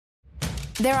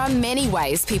There are many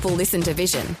ways people listen to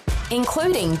Vision,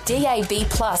 including DAB+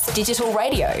 digital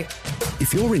radio.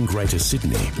 If you're in Greater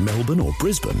Sydney, Melbourne or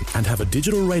Brisbane and have a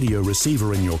digital radio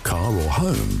receiver in your car or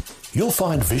home, you'll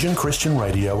find Vision Christian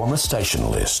Radio on the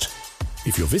station list.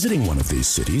 If you're visiting one of these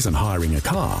cities and hiring a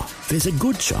car, there's a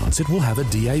good chance it will have a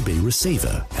DAB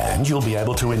receiver, and you'll be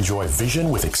able to enjoy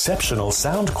Vision with exceptional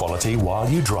sound quality while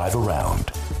you drive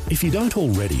around. If you don't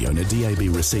already own a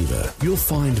DAB receiver, you'll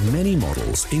find many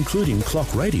models, including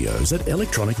clock radios, at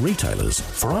electronic retailers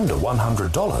for under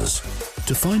 $100.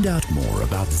 To find out more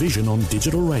about Vision on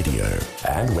digital radio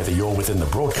and whether you're within the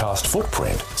broadcast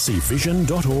footprint, see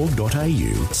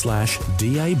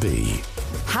vision.org.au/DAB.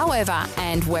 However,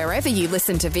 and wherever you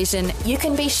listen to Vision, you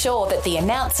can be sure that the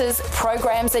announcers,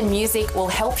 programs and music will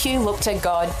help you look to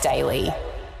God daily.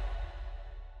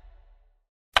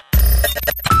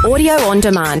 Audio on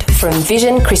demand from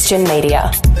Vision Christian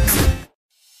Media.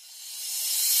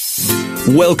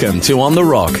 Welcome to On The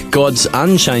Rock, God's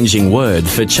unchanging word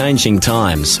for changing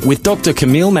times, with Dr.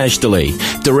 Camille Majdali,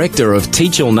 Director of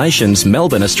Teach All Nations,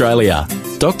 Melbourne, Australia.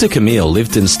 Dr. Camille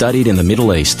lived and studied in the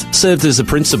Middle East, served as a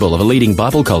principal of a leading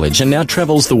Bible college, and now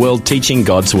travels the world teaching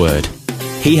God's Word.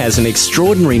 He has an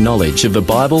extraordinary knowledge of the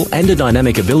Bible and a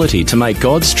dynamic ability to make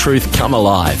God's truth come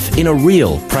alive in a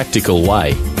real, practical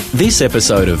way. This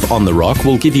episode of On The Rock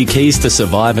will give you keys to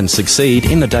survive and succeed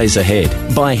in the days ahead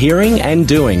by hearing and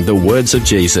doing the words of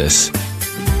Jesus.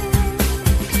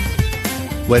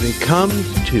 When it comes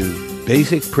to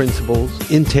basic principles,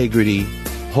 integrity,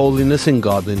 holiness, and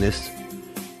godliness,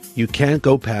 you can't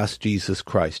go past Jesus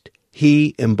Christ.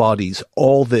 He embodies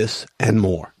all this and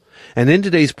more. And in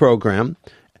today's program,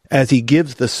 as he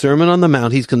gives the Sermon on the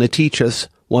Mount, he's going to teach us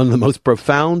one of the most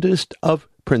profoundest of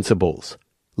principles: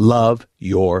 love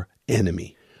your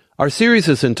enemy. Our series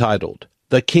is entitled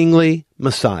The Kingly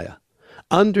Messiah,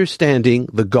 Understanding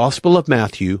the Gospel of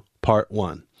Matthew, Part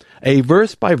 1, a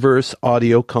verse-by-verse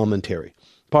audio commentary,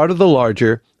 part of the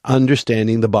larger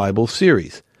Understanding the Bible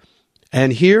series.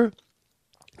 And here,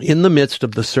 in the midst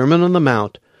of the Sermon on the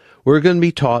Mount, we're going to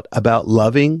be taught about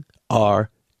loving our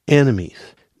enemies.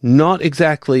 Not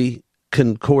exactly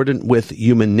concordant with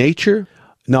human nature,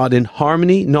 not in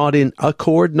harmony, not in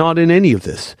accord, not in any of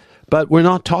this. But we're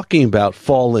not talking about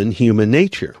fallen human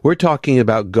nature. We're talking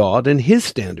about God and his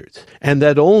standards. And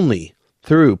that only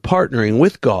through partnering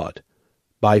with God,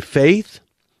 by faith,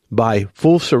 by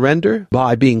full surrender,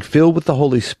 by being filled with the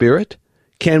Holy Spirit,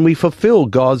 can we fulfill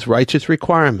God's righteous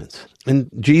requirements. And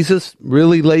Jesus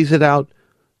really lays it out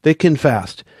thick and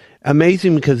fast.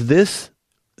 Amazing, because this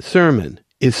sermon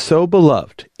is so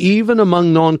beloved, even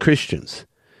among non-Christians.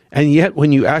 And yet,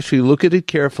 when you actually look at it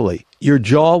carefully, your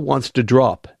jaw wants to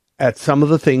drop at some of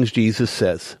the things Jesus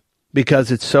says,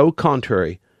 because it's so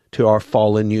contrary to our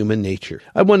fallen human nature.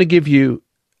 I want to give you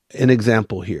an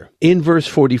example here. In verse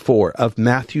 44 of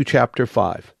Matthew chapter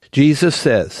 5, Jesus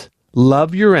says,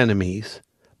 "Love your enemies,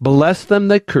 bless them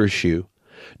that curse you,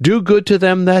 do good to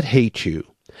them that hate you,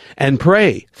 and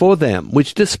pray for them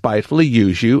which despitefully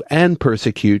use you and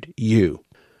persecute you."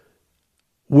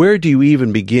 Where do you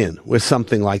even begin with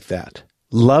something like that?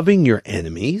 Loving your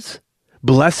enemies,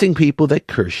 blessing people that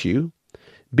curse you,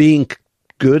 being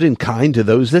good and kind to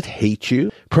those that hate you,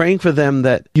 praying for them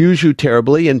that use you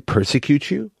terribly and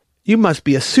persecute you. You must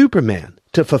be a Superman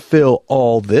to fulfill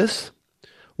all this.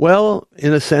 Well,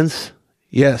 in a sense,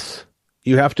 yes,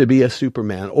 you have to be a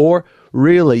Superman, or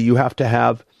really you have to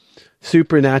have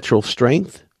supernatural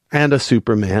strength and a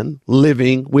Superman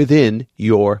living within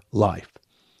your life.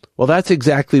 Well, that's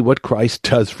exactly what Christ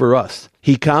does for us.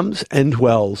 He comes and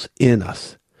dwells in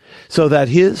us, so that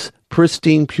his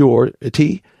pristine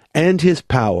purity and his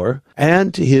power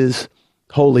and his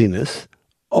holiness,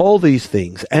 all these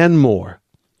things and more,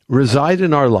 reside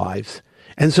in our lives.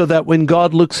 And so that when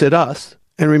God looks at us,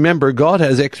 and remember, God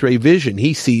has X-ray vision,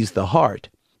 he sees the heart.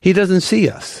 He doesn't see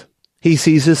us. He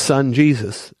sees his son,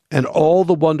 Jesus, and all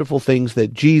the wonderful things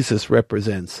that Jesus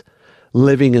represents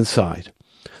living inside.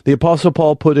 The Apostle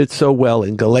Paul put it so well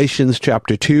in Galatians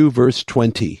chapter 2, verse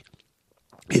 20.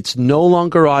 "It's no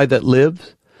longer I that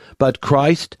lives, but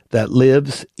Christ that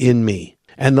lives in me.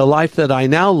 And the life that I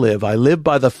now live, I live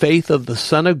by the faith of the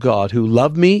Son of God who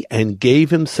loved me and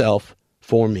gave himself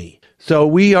for me." So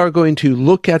we are going to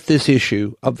look at this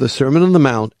issue of the Sermon on the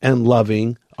Mount and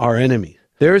loving our enemies.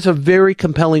 There is a very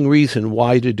compelling reason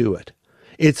why to do it.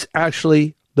 It's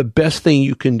actually the best thing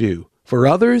you can do for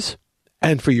others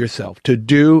and for yourself, to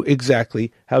do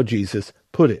exactly how Jesus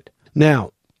put it.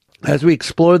 Now, as we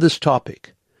explore this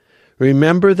topic,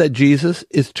 remember that Jesus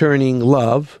is turning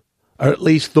love, or at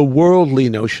least the worldly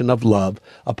notion of love,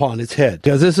 upon its head.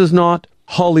 Because this is not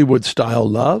Hollywood-style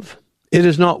love. It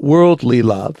is not worldly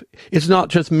love. It's not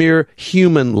just mere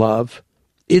human love.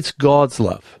 It's God's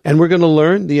love. And we're going to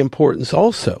learn the importance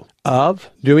also of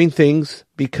doing things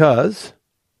because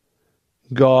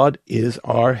God is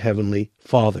our Heavenly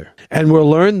Father. And we'll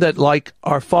learn that like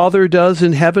our Father does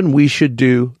in heaven, we should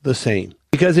do the same.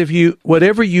 Because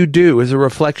whatever you do is a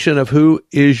reflection of who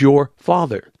is your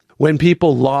Father. When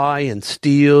people lie and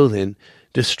steal and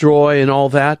destroy and all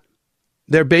that,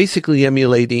 they're basically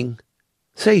emulating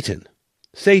Satan.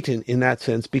 Satan, in that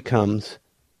sense, becomes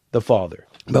the Father.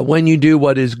 But when you do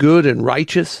what is good and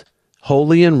righteous,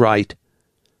 holy and right,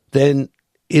 then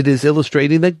it is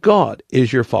illustrating that God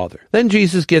is your Father. Then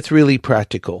Jesus gets really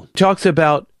practical. He talks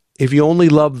about if you only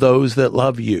love those that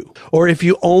love you, or if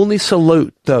you only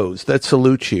salute those that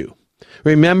salute you.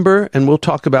 Remember, and we'll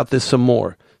talk about this some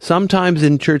more, sometimes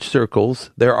in church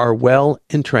circles, there are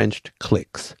well-entrenched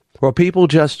cliques where people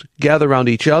just gather around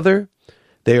each other.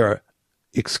 They are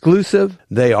exclusive.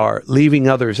 They are leaving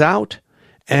others out.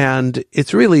 And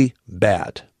it's really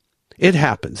bad. It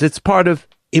happens. It's part of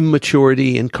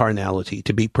immaturity and carnality,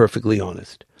 to be perfectly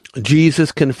honest.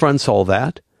 Jesus confronts all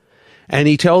that. And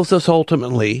he tells us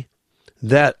ultimately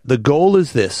that the goal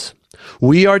is this.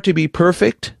 We are to be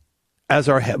perfect as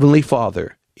our Heavenly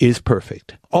Father is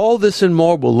perfect. All this and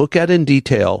more we'll look at in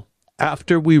detail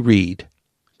after we read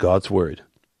God's Word.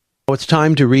 Now it's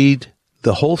time to read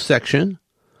the whole section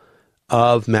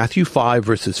of Matthew 5,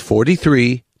 verses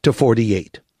 43 to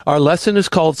 48. Our lesson is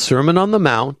called Sermon on the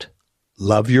Mount,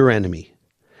 Love Your Enemy.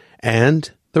 And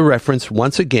the reference,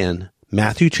 once again,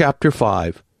 Matthew chapter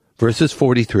 5, verses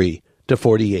 43 to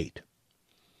 48.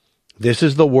 This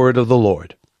is the word of the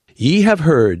Lord. Ye have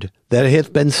heard that it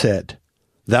hath been said,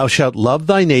 Thou shalt love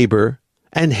thy neighbor,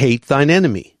 and hate thine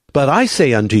enemy. But I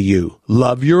say unto you,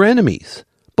 love your enemies.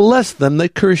 Bless them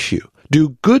that curse you.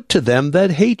 Do good to them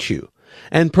that hate you.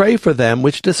 And pray for them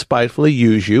which despitefully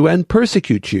use you and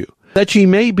persecute you, that ye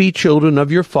may be children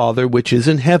of your Father which is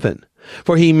in heaven.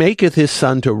 For he maketh his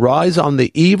sun to rise on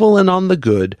the evil and on the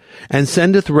good, and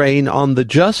sendeth rain on the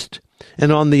just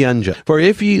and on the unjust. For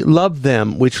if ye love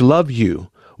them which love you,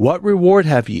 what reward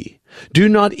have ye? Do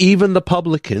not even the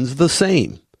publicans the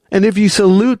same? And if ye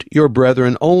salute your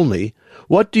brethren only,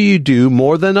 what do you do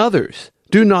more than others?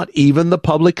 Do not even the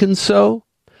publicans so?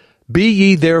 Be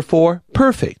ye therefore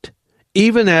perfect,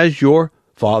 even as your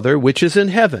Father which is in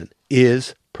heaven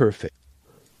is perfect.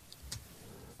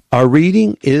 Our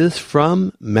reading is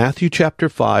from Matthew chapter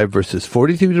 5, verses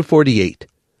 43 to 48.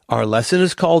 Our lesson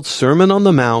is called Sermon on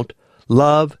the Mount,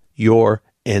 Love Your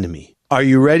Enemy. Are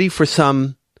you ready for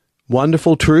some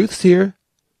wonderful truths here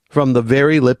from the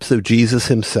very lips of Jesus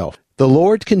himself? The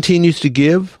Lord continues to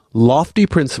give lofty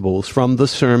principles from the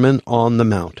Sermon on the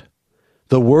Mount.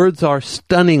 The words are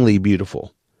stunningly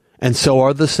beautiful, and so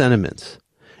are the sentiments.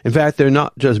 In fact, they're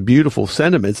not just beautiful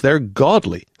sentiments, they're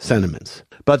godly sentiments.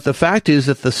 But the fact is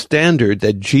that the standard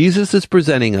that Jesus is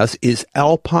presenting us is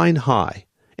alpine high.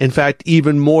 In fact,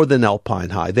 even more than alpine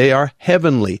high. They are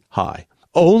heavenly high.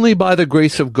 Only by the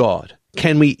grace of God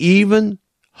can we even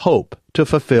hope to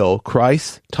fulfill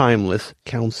Christ's timeless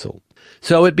counsel.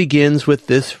 So it begins with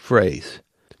this phrase.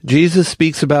 Jesus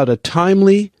speaks about a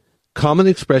timely, common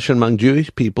expression among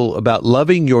Jewish people about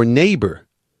loving your neighbor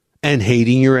and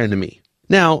hating your enemy.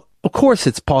 Now, of course,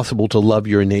 it's possible to love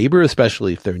your neighbor,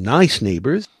 especially if they're nice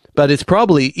neighbors, but it's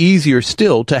probably easier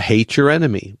still to hate your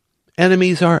enemy.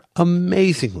 Enemies are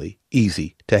amazingly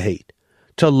easy to hate,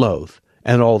 to loathe,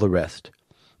 and all the rest.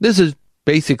 This is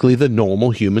basically the normal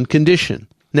human condition.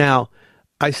 Now,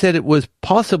 I said it was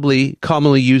possibly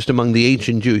commonly used among the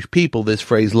ancient Jewish people, this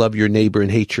phrase, love your neighbor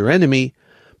and hate your enemy,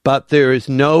 but there is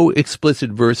no explicit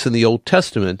verse in the Old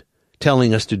Testament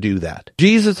telling us to do that.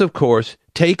 Jesus, of course,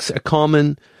 takes a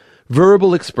common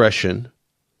verbal expression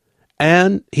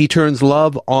and he turns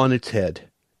love on its head.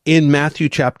 In Matthew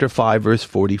chapter 5, verse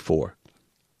 44,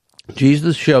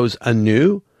 Jesus shows a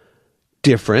new,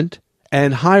 different,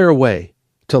 and higher way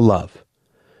to love.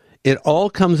 It all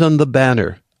comes on the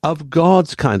banner of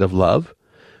God's kind of love,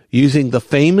 using the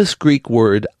famous Greek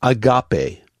word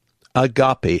agape.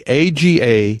 Agape,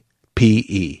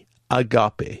 A-G-A-P-E,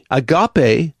 agape.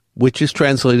 Agape, which is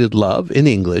translated love in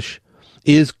English,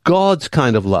 is God's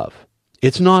kind of love.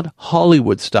 It's not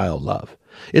Hollywood-style love.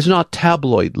 It's not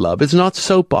tabloid love. It's not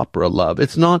soap opera love.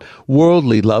 It's not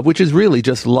worldly love, which is really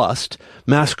just lust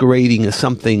masquerading as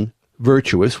something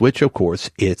virtuous, which, of course,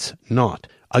 it's not.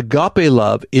 Agape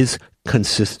love is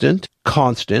consistent,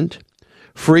 constant,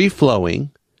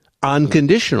 free-flowing,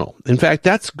 unconditional. In fact,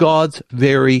 that's God's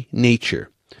very nature.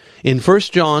 In 1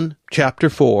 John chapter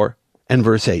 4 and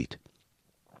verse 8,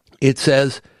 it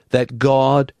says that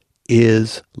God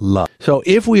is love. So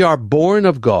if we are born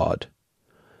of God,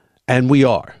 and we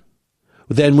are,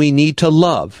 then we need to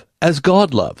love as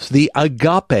God loves, the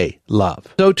agape love.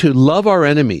 So to love our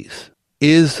enemies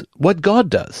is what God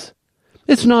does.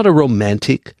 It's not a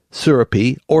romantic,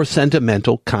 syrupy, or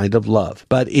sentimental kind of love,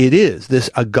 but it is this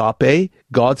agape,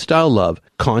 God-style love,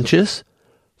 conscious,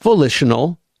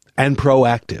 volitional, and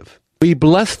proactive. We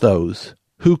bless those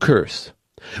who curse.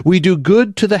 We do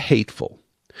good to the hateful.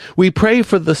 We pray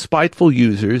for the spiteful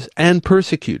users and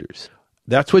persecutors.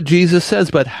 That's what Jesus says,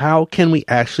 but how can we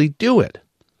actually do it?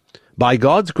 By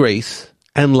God's grace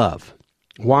and love.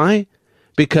 Why?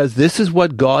 Because this is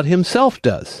what God himself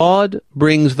does. God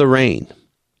brings the rain.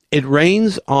 It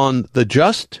rains on the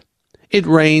just. It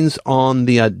rains on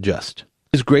the unjust.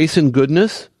 His grace and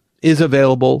goodness is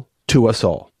available to us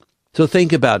all. So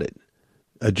think about it.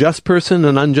 A just person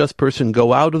and unjust person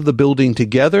go out of the building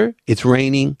together. It's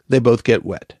raining. They both get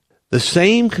wet. The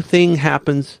same thing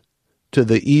happens to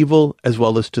the evil as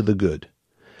well as to the good.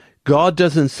 God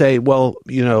doesn't say, well,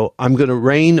 I'm going to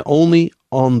rain only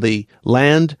on the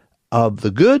land of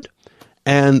the good,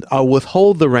 and I'll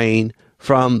withhold the rain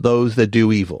from those that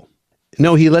do evil.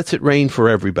 No, he lets it rain for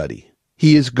everybody.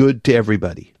 He is good to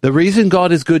everybody. The reason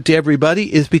God is good to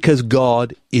everybody is because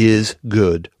God is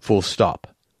good, full stop.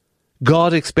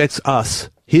 God expects us,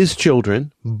 his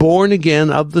children, born again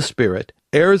of the Spirit,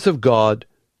 heirs of God,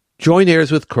 joint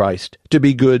heirs with Christ, to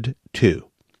be good too.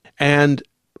 And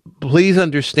please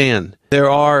understand, there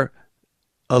are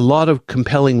a lot of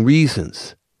compelling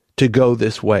reasons to go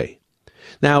this way.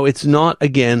 Now, it's not,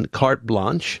 again, carte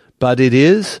blanche, but it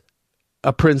is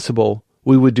a principle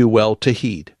we would do well to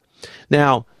heed.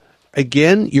 Now,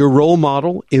 again, your role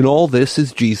model in all this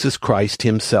is Jesus Christ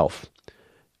himself.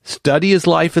 Study his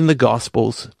life in the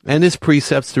Gospels and his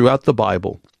precepts throughout the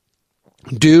Bible.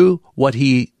 Do what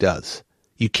he does.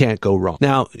 You can't go wrong.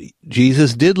 Now,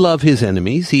 Jesus did love his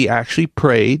enemies. He actually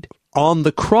prayed on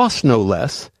the cross, no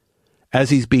less, as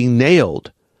he's being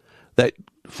nailed, that,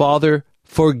 Father,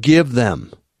 forgive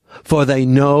them, for they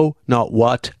know not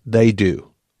what they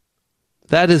do.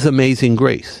 That is amazing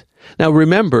grace. Now,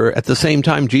 remember, at the same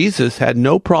time, Jesus had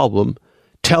no problem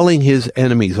telling his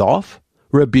enemies off,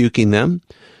 rebuking them,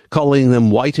 calling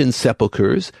them whitened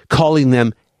sepulchres, calling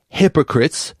them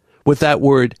hypocrites, with that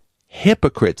word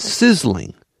hypocrite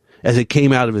sizzling as it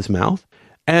came out of his mouth.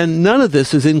 And none of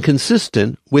this is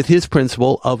inconsistent with his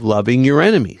principle of loving your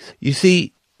enemies. You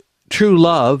see, true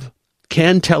love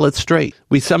can tell it straight.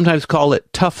 We sometimes call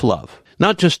it tough love.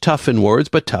 Not just tough in words,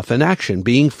 but tough in action.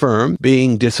 Being firm,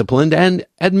 being disciplined, and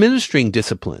administering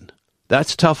discipline.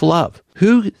 That's tough love.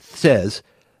 Who says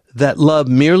that love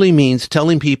merely means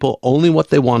telling people only what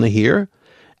they want to hear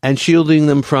and shielding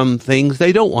them from things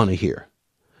they don't want to hear?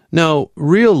 No,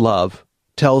 real love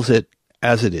tells it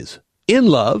as it is. In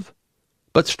love,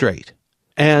 but straight.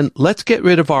 And let's get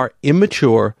rid of our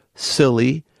immature,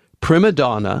 silly, prima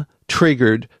donna,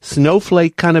 triggered,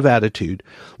 snowflake kind of attitude,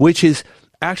 which is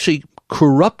actually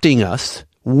corrupting us,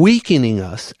 weakening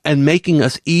us, and making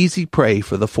us easy prey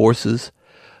for the forces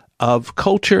of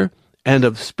culture and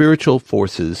of spiritual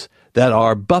forces that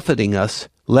are buffeting us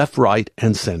left, right,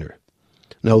 and center.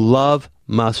 No, love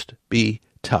must be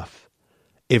tough.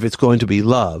 If it's going to be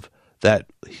love that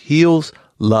heals,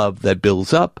 love that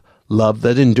builds up, love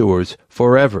that endures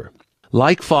forever.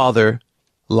 Like Father,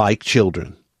 like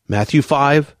children. Matthew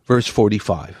 5, verse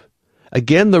 45.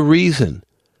 Again, the reason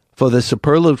for the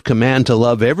superlative command to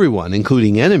love everyone,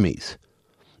 including enemies,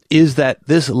 is that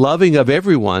this loving of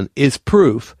everyone is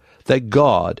proof that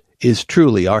God is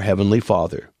truly our Heavenly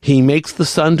Father. He makes the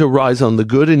sun to rise on the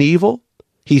good and evil.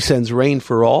 He sends rain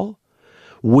for all.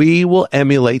 We will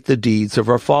emulate the deeds of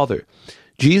our Father.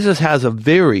 Jesus has a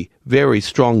very, very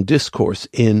strong discourse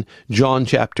in John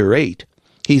chapter 8.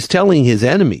 He's telling his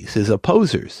enemies, his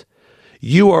opposers,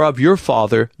 you are of your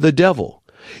father, the devil.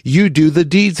 You do the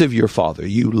deeds of your father.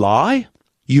 You lie.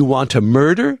 You want to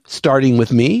murder, starting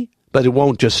with me, but it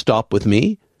won't just stop with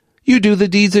me. You do the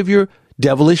deeds of your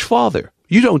devilish father.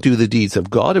 You don't do the deeds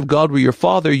of God. If God were your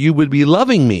father, you would be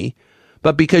loving me.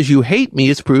 But because you hate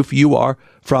me, it's proof you are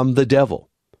from the devil.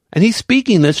 And he's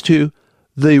speaking this to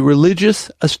the religious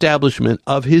establishment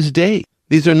of his day.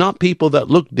 These are not people that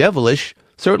look devilish,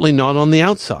 certainly not on the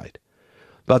outside.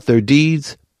 But their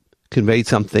deeds convey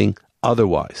something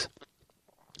otherwise.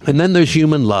 And then there's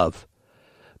human love.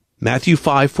 Matthew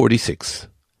 5:46.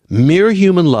 Mere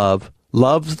human love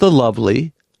loves the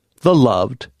lovely, the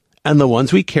loved, and the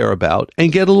ones we care about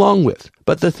and get along with.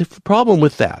 But the problem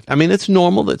with that, it's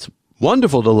normal, it's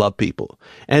wonderful to love people,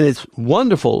 and it's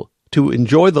wonderful to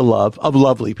enjoy the love of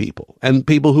lovely people and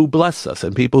people who bless us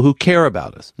and people who care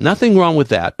about us. Nothing wrong with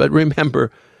that, but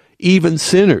remember, even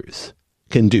sinners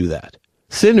can do that.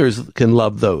 Sinners can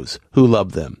love those who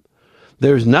love them.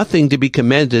 There's nothing to be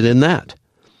commended in that.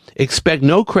 Expect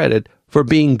no credit for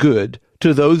being good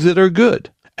to those that are good,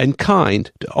 and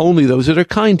kind to only those that are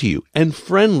kind to you, and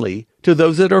friendly to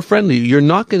those that are friendly. You're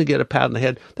not going to get a pat on the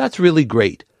head. That's really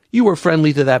great. You were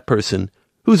friendly to that person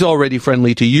who's already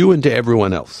friendly to you and to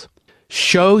everyone else.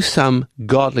 Show some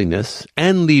godliness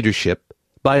and leadership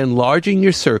by enlarging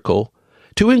your circle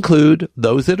to include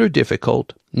those that are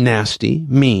difficult, nasty,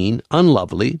 mean,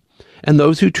 unlovely, and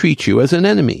those who treat you as an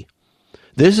enemy.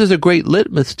 This is a great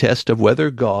litmus test of whether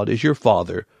God is your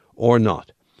Father or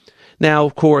not. Now,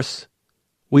 of course,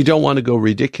 we don't want to go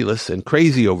ridiculous and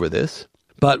crazy over this,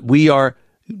 but we are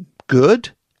good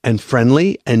and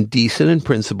friendly and decent and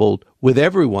principled with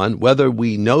everyone, whether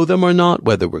we know them or not,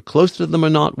 whether we're close to them or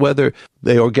not, whether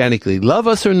they organically love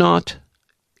us or not.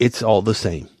 It's all the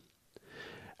same.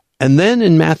 And then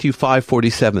in Matthew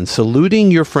 5:47, saluting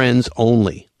your friends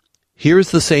only. Here's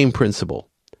the same principle.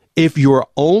 If you're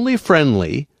only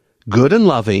friendly, good and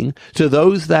loving to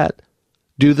those that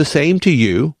do the same to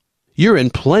you, you're in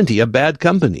plenty of bad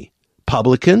company.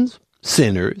 Publicans,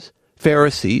 sinners,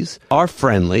 Pharisees are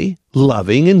friendly,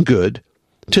 loving, and good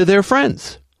to their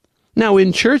friends. Now,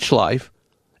 in church life,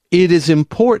 it is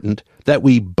important that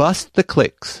we bust the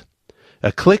cliques.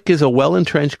 A clique is a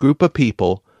well-entrenched group of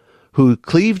people who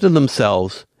cleave to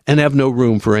themselves and have no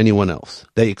room for anyone else.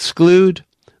 They exclude,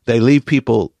 they leave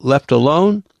people left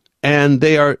alone, and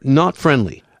they are not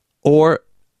friendly. Or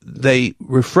they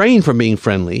refrain from being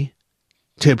friendly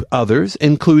to others,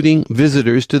 including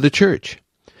visitors to the church.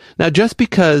 Now, just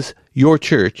because your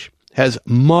church has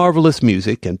marvelous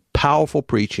music and powerful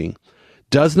preaching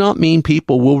does not mean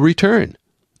people will return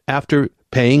after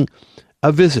paying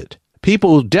a visit.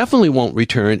 People definitely won't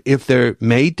return if they're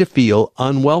made to feel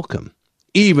unwelcome,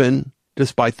 even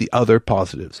despite the other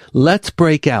positives. Let's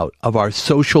break out of our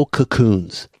social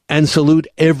cocoons and salute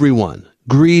everyone,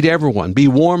 greet everyone, be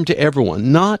warm to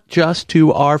everyone, not just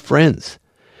to our friends,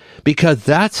 because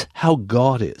that's how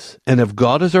God is. And if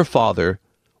God is our Father,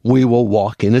 we will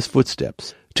walk in his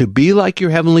footsteps. To be like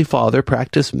your heavenly Father,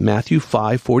 practice Matthew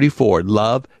 5:44.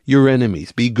 Love your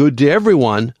enemies. Be good to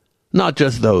everyone, not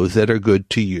just those that are good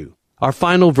to you. Our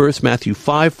final verse, Matthew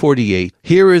 5:48.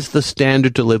 Here is the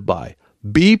standard to live by.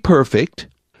 Be perfect,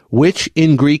 which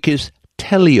in Greek is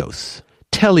teleos.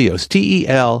 Teleos,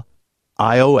 T-E-L-I-O-S.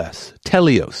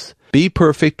 Teleos. Be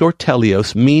perfect or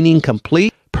teleos, meaning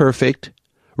complete, perfect,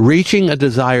 reaching a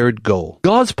desired goal.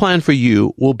 God's plan for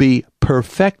you will be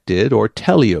perfected or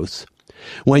teleos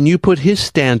when you put his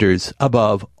standards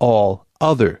above all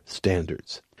other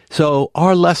standards. So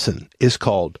our lesson is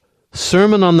called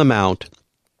Sermon on the Mount,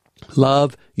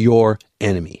 Love Your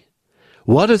Enemy.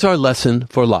 What is our lesson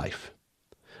for life?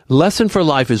 Lesson for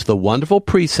life is the wonderful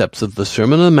precepts of the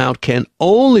Sermon on the Mount can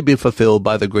only be fulfilled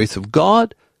by the grace of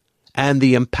God and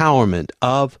the empowerment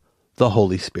of the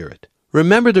Holy Spirit.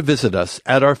 Remember to visit us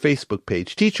at our Facebook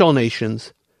page, Teach All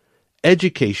Nations,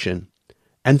 Education,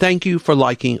 and thank you for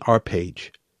liking our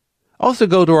page. Also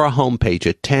go to our homepage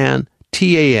at tan.org.au.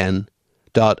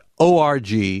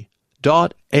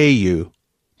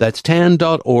 That's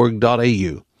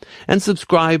tan.org.au. And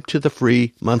subscribe to the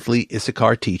free monthly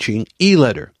Issachar Teaching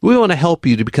e-letter. We want to help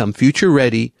you to become future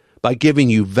ready by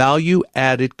giving you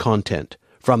value-added content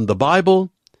from the Bible,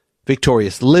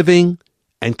 victorious living,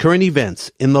 and current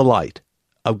events in the light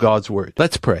of God's Word.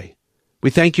 Let's pray. We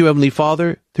thank you, Heavenly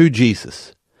Father, through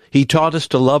Jesus. He taught us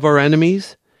to love our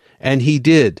enemies, and he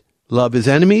did love his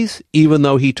enemies, even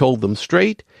though he told them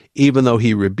straight, even though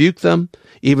he rebuked them,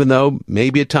 even though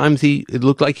maybe at times it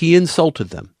looked like he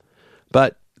insulted them.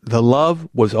 But the love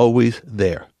was always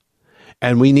there.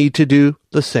 And we need to do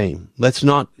the same. Let's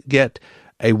not get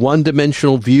a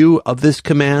one-dimensional view of this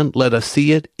command. Let us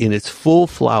see it in its full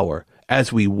flower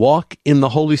as we walk in the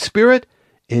Holy Spirit.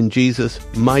 In Jesus'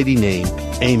 mighty name,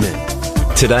 amen.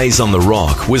 Today's On The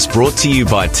Rock was brought to you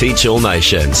by Teach All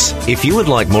Nations. If you would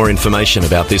like more information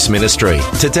about this ministry,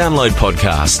 to download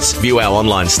podcasts, view our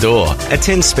online store,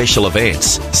 attend special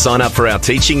events, sign up for our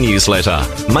teaching newsletter,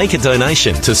 make a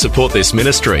donation to support this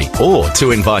ministry, or to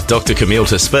invite Dr. Camille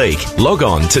to speak, log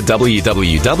on to www.tan.org.au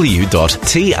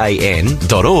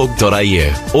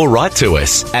or write to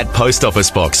us at Post Office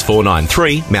Box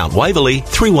 493, Mount Waverley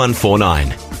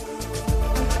 3149.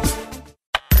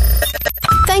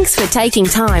 Thanks for taking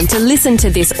time to listen to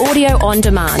this audio on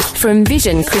demand from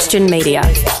Vision Christian Media.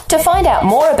 To find out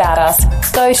more about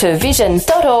us, go to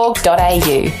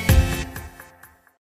vision.org.au.